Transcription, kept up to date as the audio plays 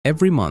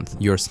Every month,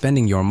 you're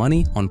spending your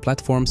money on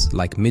platforms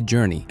like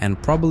Midjourney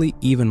and probably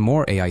even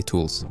more AI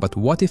tools. But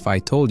what if I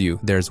told you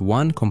there's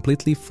one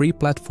completely free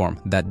platform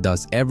that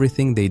does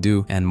everything they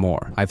do and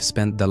more? I've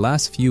spent the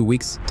last few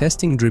weeks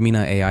testing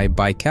Dreamina AI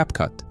by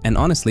CapCut, and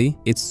honestly,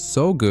 it's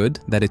so good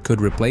that it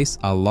could replace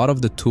a lot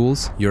of the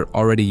tools you're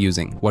already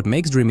using. What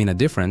makes Dreamina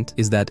different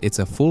is that it's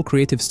a full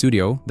creative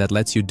studio that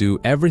lets you do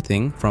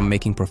everything from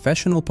making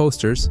professional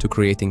posters to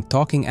creating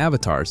talking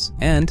avatars,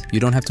 and you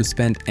don't have to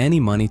spend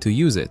any money to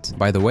use it.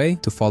 By the way,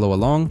 to follow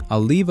along, I'll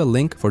leave a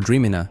link for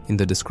Dreamina in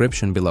the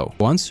description below.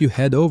 Once you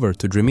head over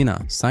to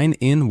Dreamina, sign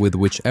in with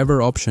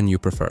whichever option you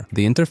prefer.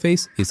 The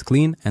interface is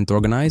clean and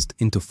organized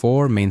into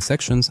 4 main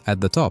sections at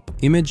the top: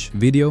 image,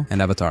 video,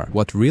 and avatar.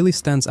 What really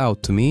stands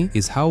out to me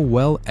is how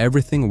well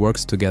everything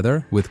works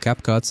together with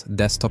CapCut's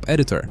desktop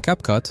editor.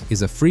 CapCut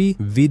is a free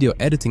video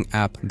editing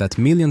app that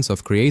millions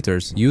of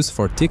creators use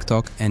for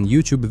TikTok and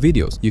YouTube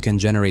videos. You can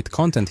generate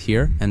content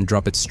here and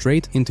drop it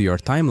straight into your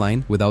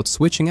timeline without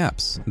switching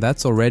apps.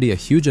 That's already a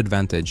huge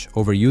advantage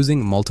over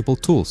using multiple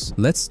tools.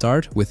 Let's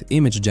start with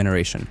image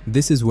generation.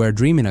 This is where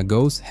Dreamina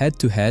goes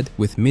head-to-head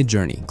with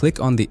Midjourney. Click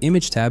on the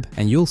image tab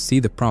and you'll see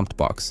the prompt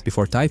box.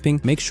 Before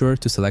typing, make sure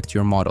to select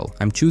your model.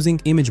 I'm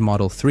choosing image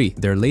model 3,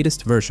 their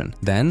latest version.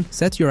 Then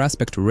set your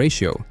aspect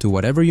ratio to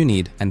whatever you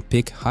need and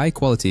pick high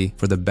quality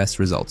for the best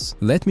results.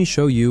 Let me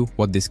show you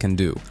what this can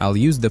do. I'll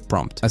use the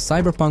prompt: a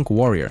cyberpunk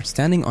warrior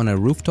standing on a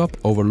rooftop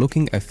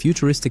overlooking a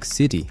futuristic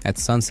city at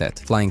sunset,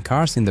 flying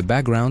cars in the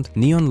background,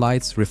 neon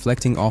lights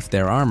reflecting off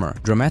their armor,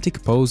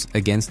 dramatic pose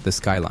against the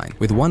skyline.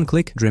 With one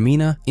click,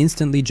 Dreamina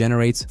instantly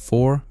generates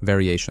 4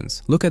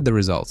 variations. Look at the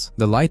results.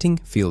 The lighting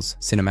feels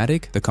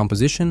cinematic, the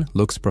composition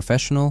looks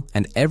professional,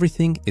 and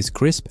everything is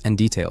crisp and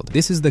detailed.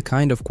 This is the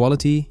kind of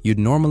quality you'd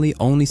normally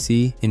only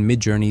see in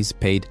Midjourney's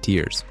paid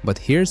tiers. But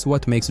here's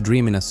what makes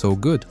Dreamina so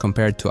good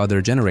compared to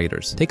other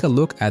generators. Take a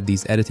look at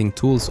these editing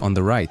tools on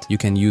the right. You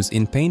can use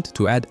InPaint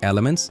to add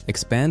elements,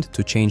 expand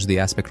to change the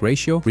aspect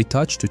ratio,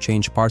 retouch to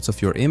change parts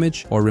of your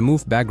image, or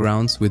remove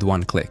backgrounds with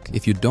one click.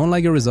 If you don't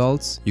like your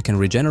results, you can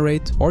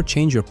regenerate or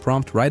change your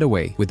prompt right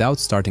away without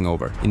starting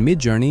over. In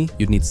Midjourney,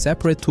 you'd need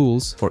separate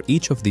tools for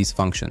each of these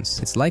functions.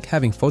 It's like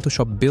having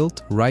Photoshop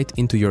built right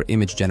into your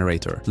image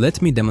generator.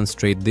 Let me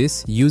demonstrate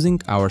this using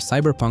our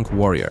cyberpunk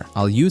warrior.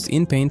 I'll use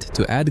InPaint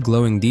to add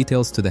glowing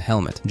details to the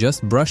helmet.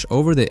 Just brush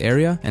over the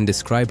area and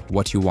describe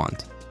what you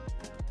want.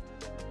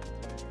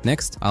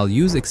 Next, I'll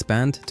use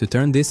Expand to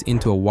turn this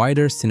into a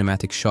wider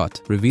cinematic shot,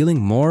 revealing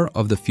more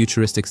of the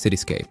futuristic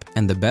cityscape.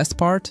 And the best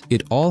part?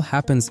 It all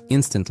happens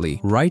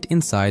instantly, right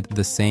inside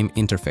the same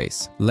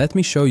interface. Let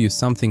me show you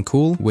something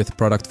cool with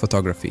product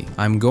photography.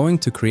 I'm going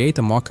to create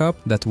a mockup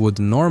that would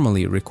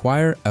normally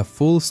require a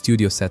full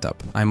studio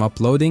setup. I'm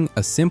uploading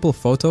a simple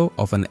photo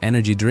of an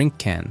energy drink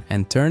can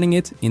and turning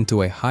it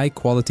into a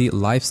high-quality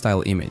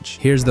lifestyle image.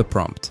 Here's the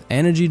prompt: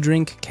 energy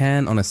drink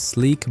can on a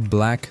sleek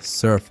black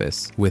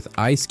surface with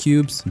ice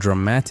cubes,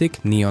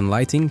 dramatic neon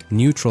lighting,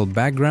 neutral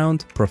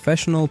background,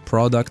 professional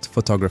product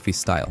photography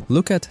style.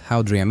 Look at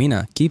how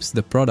Dreamina keeps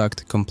the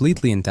product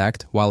completely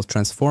intact while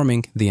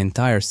transforming the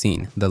entire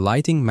scene. The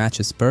lighting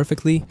matches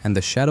perfectly and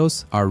the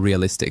shadows are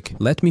realistic.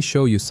 Let me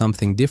show you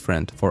something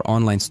different for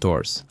online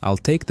stores. I'll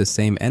take the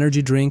same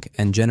energy drink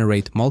and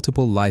generate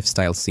multiple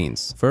lifestyle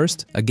scenes.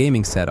 First, a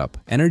gaming setup.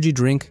 Energy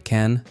drink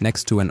can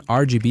next to an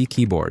RGB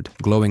keyboard,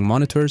 glowing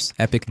monitors,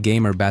 epic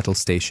gamer battle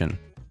station.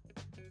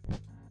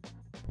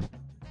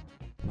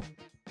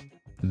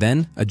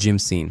 Then, a gym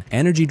scene.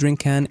 Energy drink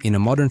can in a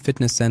modern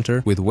fitness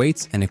center with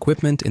weights and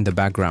equipment in the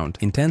background.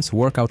 Intense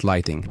workout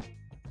lighting.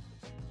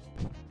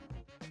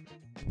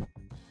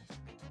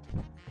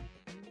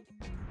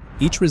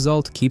 Each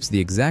result keeps the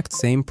exact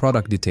same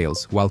product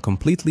details while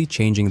completely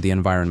changing the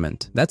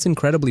environment. That's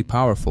incredibly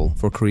powerful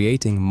for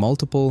creating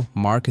multiple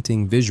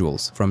marketing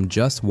visuals from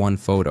just one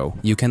photo.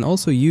 You can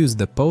also use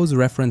the pose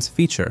reference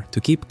feature to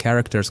keep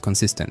characters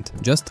consistent.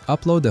 Just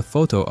upload a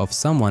photo of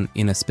someone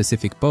in a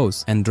specific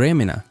pose and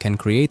Dreamina can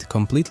create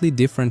completely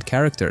different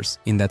characters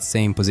in that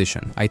same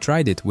position. I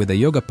tried it with a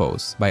yoga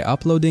pose by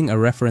uploading a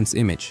reference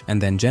image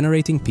and then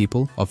generating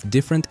people of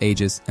different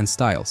ages and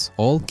styles,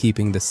 all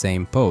keeping the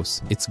same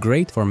pose. It's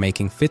great for making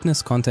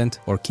fitness content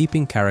or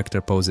keeping character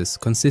poses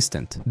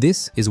consistent.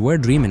 This is where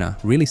Dreamina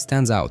really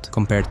stands out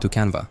compared to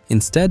Canva.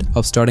 Instead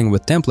of starting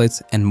with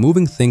templates and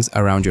moving things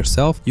around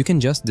yourself, you can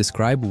just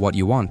describe what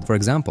you want. For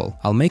example,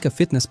 I'll make a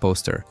fitness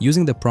poster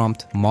using the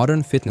prompt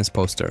modern fitness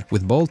poster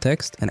with bold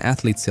text, an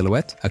athlete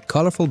silhouette, a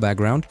colorful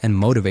background, and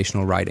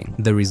motivational writing.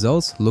 The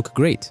results look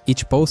great.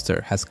 Each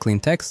poster has clean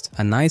text,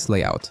 a nice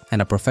layout,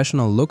 and a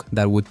professional look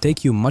that would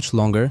take you much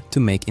longer to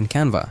make in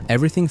Canva.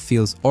 Everything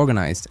feels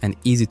organized and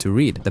easy to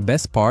read. The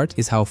best part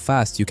is how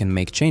fast you can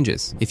make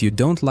changes. If you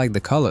don't like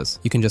the colors,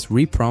 you can just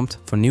reprompt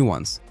for new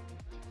ones.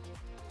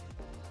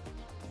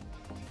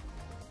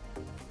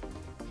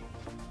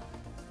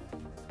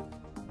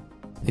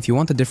 If you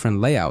want a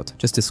different layout,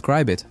 just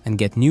describe it and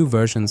get new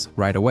versions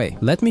right away.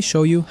 Let me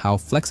show you how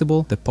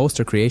flexible the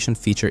poster creation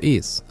feature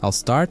is. I'll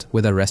start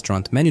with a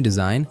restaurant menu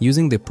design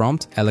using the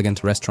prompt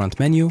elegant restaurant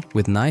menu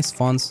with nice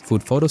fonts,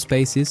 food photo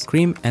spaces,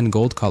 cream and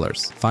gold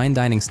colors, fine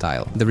dining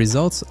style. The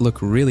results look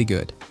really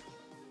good.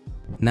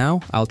 Now,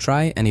 I'll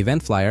try an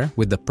event flyer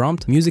with the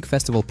prompt music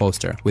festival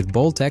poster with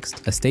bold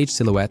text, a stage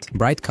silhouette,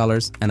 bright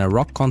colors, and a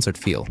rock concert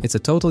feel. It's a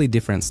totally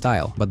different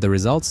style, but the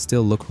results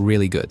still look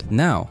really good.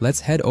 Now, let's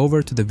head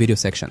over to the video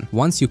section.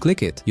 Once you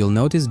click it, you'll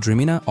notice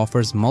Dreamina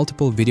offers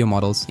multiple video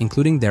models,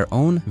 including their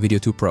own Video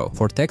 2 Pro.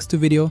 For text to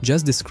video,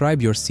 just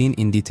describe your scene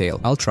in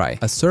detail. I'll try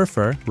a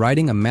surfer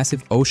riding a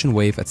massive ocean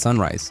wave at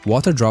sunrise,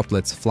 water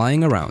droplets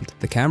flying around,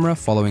 the camera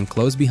following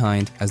close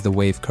behind as the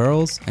wave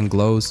curls and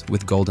glows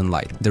with golden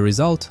light. The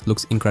result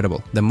looks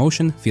incredible. The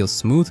motion feels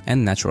smooth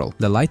and natural.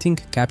 The lighting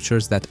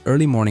captures that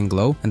early morning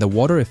glow, and the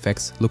water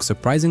effects look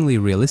surprisingly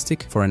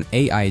realistic for an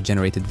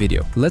AI-generated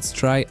video. Let's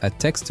try a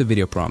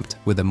text-to-video prompt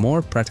with a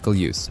more practical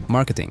use.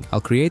 Marketing. I'll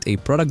create a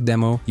product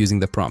demo using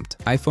the prompt.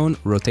 iPhone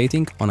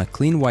rotating on a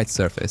clean white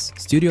surface.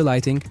 Studio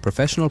lighting,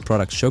 professional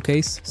product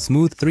showcase,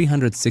 smooth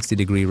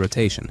 360-degree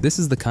rotation. This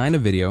is the kind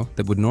of video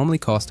that would normally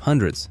cost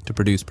hundreds to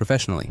produce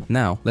professionally.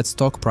 Now, let's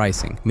talk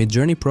pricing.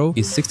 Midjourney Pro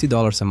is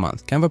 $60 a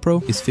month. Canva Pro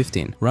is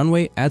 $15.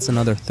 Runway adds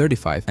another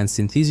 $35 and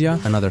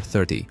Synthesia another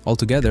 $30.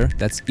 Altogether,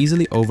 that's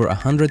easily over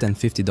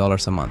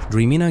 $150 a month.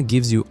 Dreamina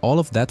gives you all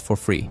of that for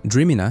free.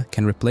 Dreamina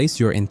can replace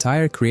your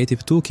entire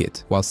creative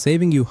toolkit while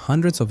saving you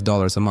hundreds of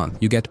dollars a month.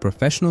 You get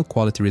professional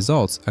quality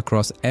results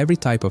across every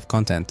type of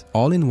content,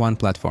 all in one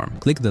platform.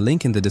 Click the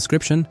link in the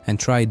description and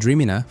try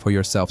Dreamina for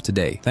yourself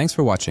today. Thanks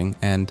for watching,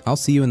 and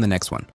I'll see you in the next one.